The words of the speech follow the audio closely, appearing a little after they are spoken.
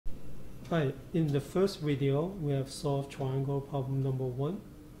Hi, in the first video we have solved triangle problem number 1.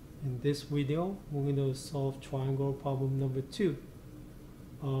 In this video we're going to solve triangle problem number 2.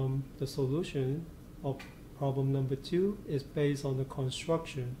 The solution of problem number 2 is based on the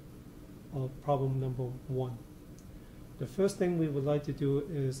construction of problem number 1. The first thing we would like to do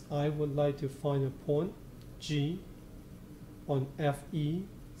is I would like to find a point G on FE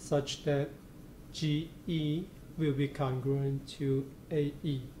such that GE will be congruent to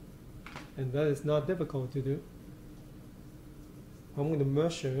AE. And that is not difficult to do. I'm going to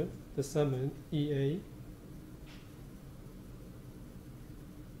measure the segment EA.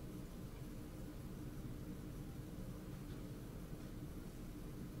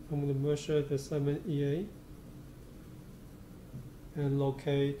 I'm going to measure the segment EA and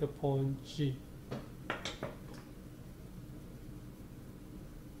locate the point G.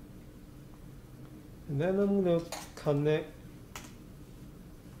 And then I'm going to connect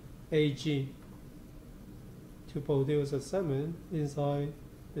AG to produce a segment inside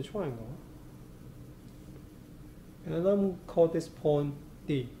the triangle. And I'm going to call this point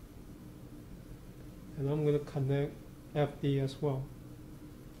D. And I'm going to connect FD as well.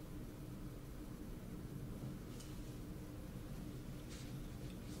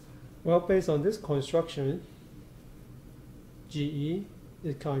 Well, based on this construction, GE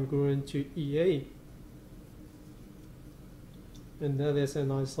is congruent to EA. And that is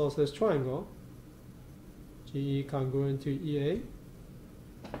an isosceles triangle. GE congruent to EA.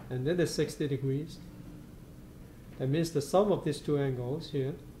 And that is 60 degrees. That means the sum of these two angles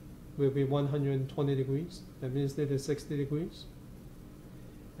here will be 120 degrees. That means that is 60 degrees.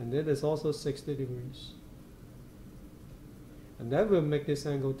 And that is also 60 degrees. And that will make this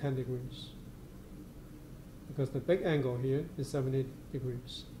angle 10 degrees. Because the big angle here is 70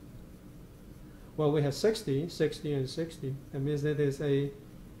 degrees. Well, we have 60, 60, and 60. That means that is a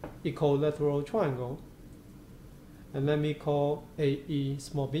equilateral triangle. And let me call AE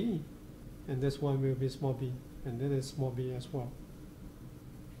small b. And this one will be small b. And that is small b as well.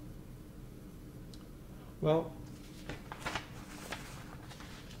 Well,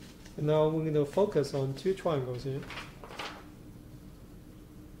 now we're going to focus on two triangles here.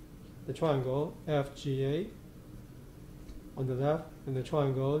 The triangle FGA on the left and the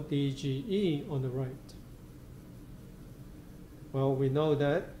triangle DGE on the right. Well, we know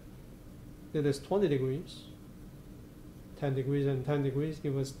that it is 20 degrees. 10 degrees and 10 degrees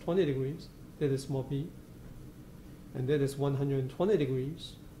give us 20 degrees. That is small b. And that is 120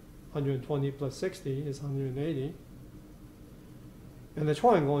 degrees. 120 plus 60 is 180. And the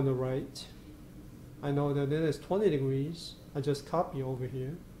triangle on the right, I know that it is 20 degrees. I just copy over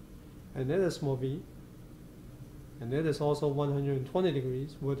here. And that is small b. And that is also 120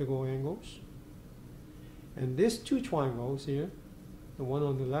 degrees vertical angles. And these two triangles here, the one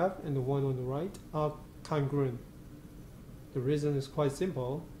on the left and the one on the right, are congruent. The reason is quite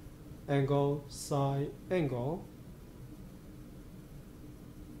simple. Angle, side, angle.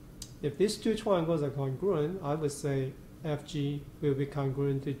 If these two triangles are congruent, I would say FG will be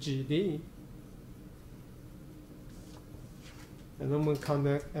congruent to GD. And I'm going to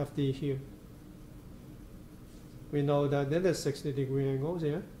connect FD here. We know that there is 60 degree angles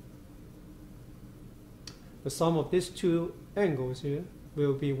here. The sum of these two angles here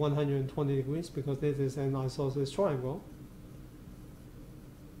will be 120 degrees because this is an isosceles triangle.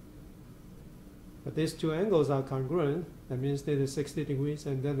 But these two angles are congruent. That means this is 60 degrees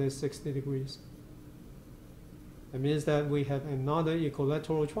and then is 60 degrees. That means that we have another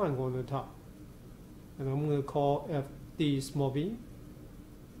equilateral triangle on the top. And I'm going to call FD small b.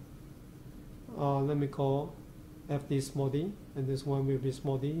 Let me call FD small d, and this one will be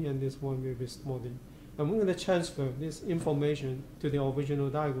small d, and this one will be small d. And we're going to transfer this information to the original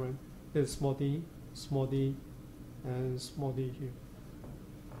diagram. There's small d, and small d here.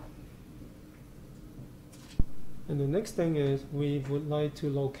 And the next thing is we would like to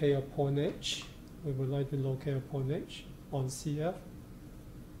locate a point H. We would like to locate a point H on CF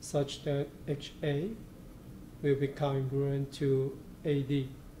such that HA will be congruent to AD.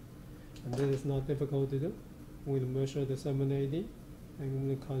 And that is not difficult to do. We're going to measure the segment AD and I'm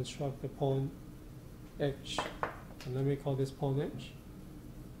going to construct the point H. And let me call this point H.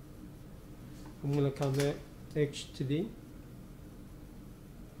 I'm going to connect H to D.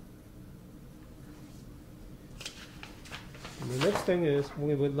 And the next thing is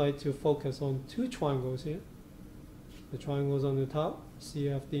we would like to focus on two triangles here. The triangles on the top,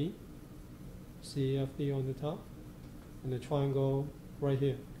 CFD, CFD on the top, and the triangle right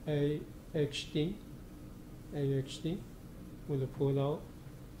here, AHD, AHD. We're going to pull it out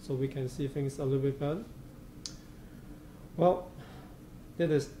so we can see things a little bit better. Well, that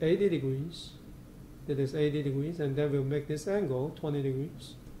is 80 degrees. That is 80 degrees, and that will make this angle 20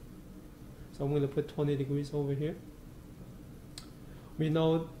 degrees. So I'm going to put 20 degrees over here. We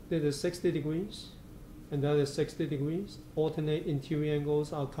know that is 60 degrees, and that is 60 degrees. Alternate interior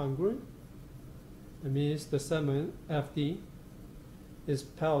angles are congruent. That means the segment FD is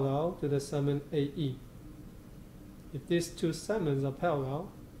parallel to the segment AE. If these two segments are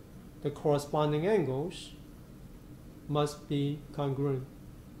parallel, the corresponding angles must be congruent.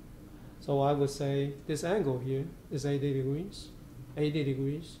 So I would say this angle here is 80 degrees, 80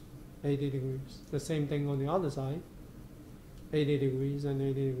 degrees, 80 degrees. The same thing on the other side, 80 degrees and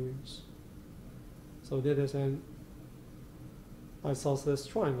 80 degrees. So this is an isosceles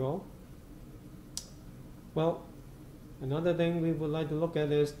triangle. Well, another thing we would like to look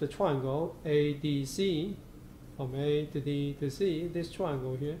at is the triangle ADC. From A to D to C, this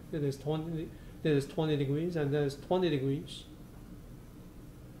triangle here, that is 20 degrees, and that is 20 degrees.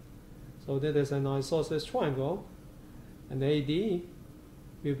 So that is an isosceles triangle, and AD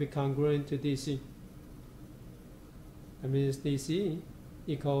will be congruent to DC. That means DC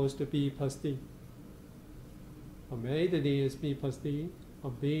equals to B plus D. From A to D is B plus D.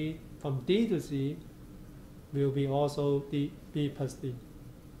 From D to C will be also B plus D.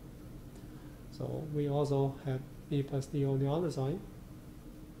 So we also have B plus D on the other side.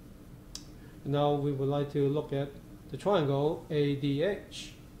 Now we would like to look at the triangle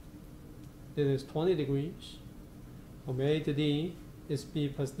ADH. That is 20 degrees. From A to D is B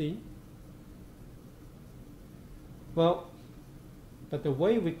plus D. Well, but the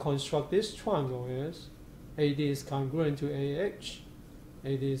way we construct this triangle is AD is congruent to AH.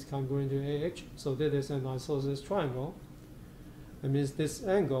 AD is congruent to AH. So that is an isosceles triangle. That means this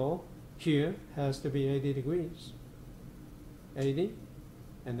angle here has to be 80 degrees. 80,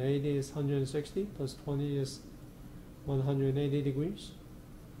 and 80 is 160 plus 20 is 180 degrees.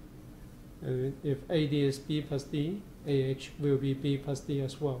 And if AD is B plus D, AH will be B plus D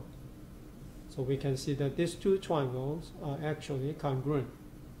as well. So we can see that these two triangles are actually congruent.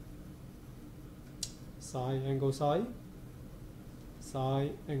 Side angle side,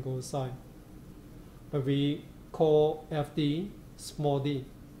 side angle side. But we call FD small d.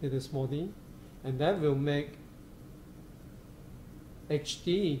 It is small d, and that will make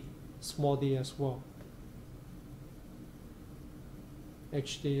HD small d as well.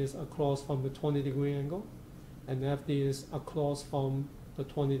 HD is across from the 20 degree angle, and FD is across from the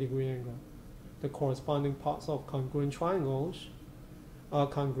 20 degree angle. The corresponding parts of congruent triangles are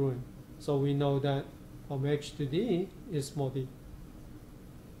congruent. So we know that from H to D is small d.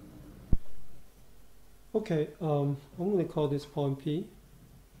 Okay, I'm going to call this point P,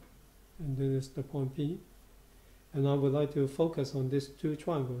 and this is the point P. And I would like to focus on these two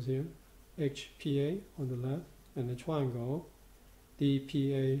triangles here, HPA on the left, and the triangle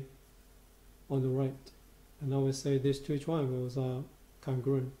DPA on the right. And I would say these two triangles are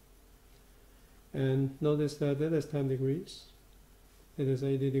congruent. And notice that that is 10 degrees, it is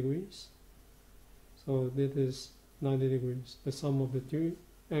 80 degrees, so this is 90 degrees. The sum of the two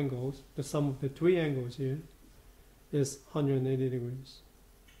angles, the sum of the three angles here is 180 degrees.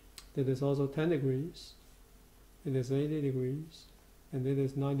 That is also 10 degrees, it is 80 degrees, and it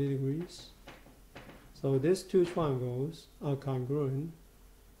is 90 degrees. So these two triangles are congruent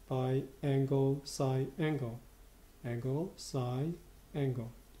by angle, side, angle. Angle, side,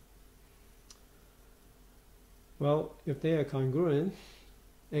 angle. Well, if they are congruent,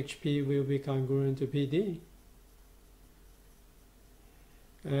 HP will be congruent to PD.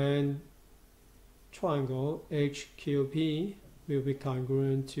 And triangle HQP will be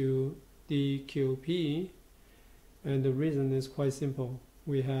congruent to DQP. And the reason is quite simple.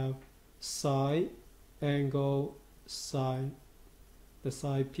 We have side, angle, side. The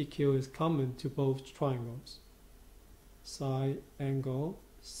side PQ is common to both triangles. Side, angle,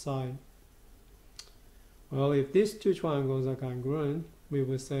 side. Well, if these two triangles are congruent, we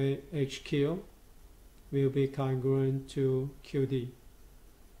will say HQ will be congruent to QD.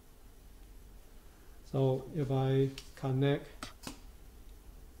 So if I connect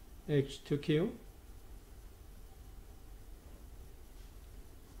H to Q,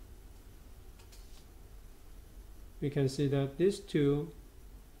 we can see that these two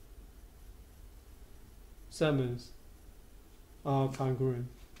segments are congruent.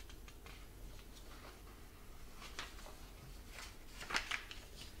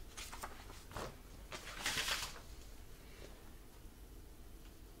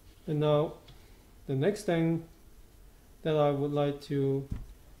 And now, the next thing that I would like to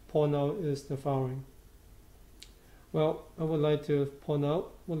point out is the following. Well, I would like to point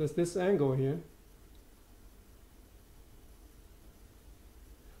out what is this angle here.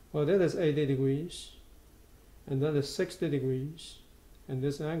 Well, that is 80 degrees, and that is 60 degrees, and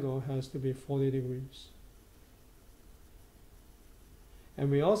this angle has to be 40 degrees.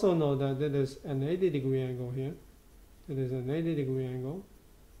 And we also know that there is an 80-degree angle here. It is an 80-degree angle,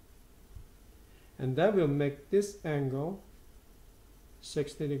 and that will make this angle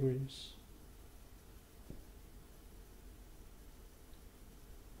 60 degrees.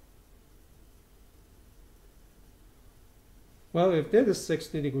 Well, if that is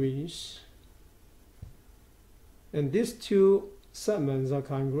 60 degrees, and these two segments are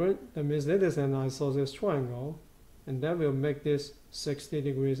congruent, that means that is an isosceles triangle, and that will make this 60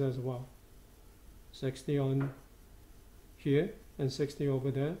 degrees as well. 60 on here and 60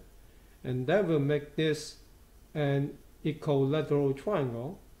 over there, and that will make this an equilateral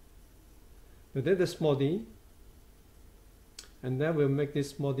triangle. But that is small d, and that will make this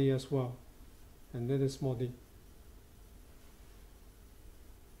small d as well, and that is small d.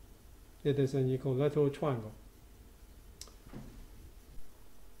 It is an equilateral triangle.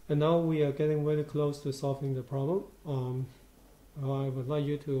 And now we are getting very close to solving the problem. I would like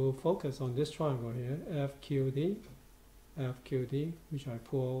you to focus on this triangle here, FQD, which I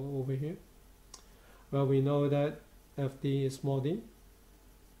pull over here. Well, we know that FD is small d,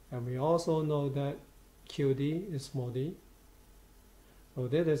 and we also know that QD is small d. So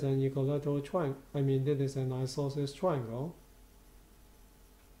that is an equilateral triangle. That is an isosceles triangle.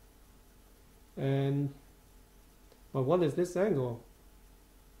 And but what is this angle?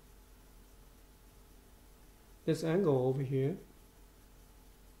 This angle over here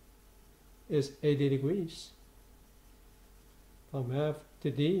is 80 degrees from F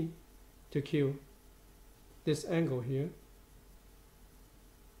to D to Q. This angle here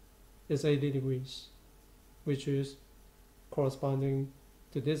is 80 degrees, which is corresponding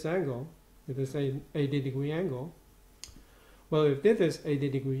to this angle. It is an 80-degree angle. Well, if this is 80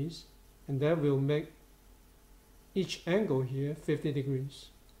 degrees, and that will make each angle here 50 degrees.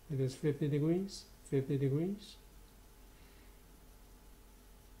 It is 50 degrees, 50 degrees.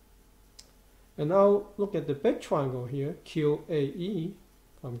 And now look at the big triangle here, QAE,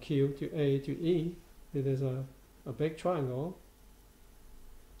 from Q to A to E. It is a big triangle.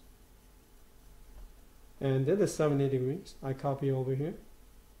 And that is 70 degrees. I copy over here.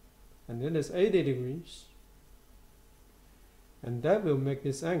 And that is 80 degrees. And that will make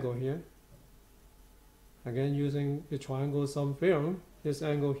this angle here. Again, using the triangle sum theorem, this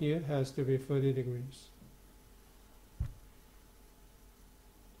angle here has to be 30 degrees.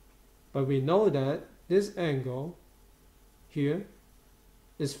 But we know that this angle here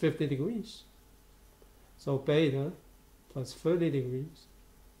is 50 degrees. So beta plus 30 degrees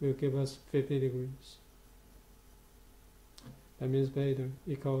will give us 50 degrees. That means beta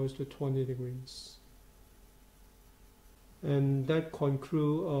equals to 20 degrees. And that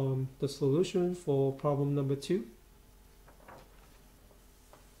concludes the solution for problem number 2.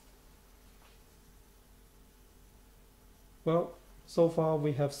 Well, so far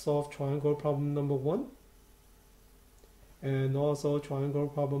we have solved triangle problem number 1 and also triangle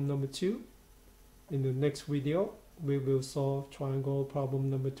problem number 2. In the next video, we will solve triangle problem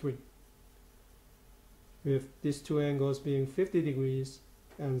number 3, with these two angles being 50 degrees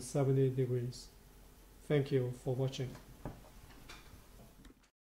and 70 degrees. Thank you for watching.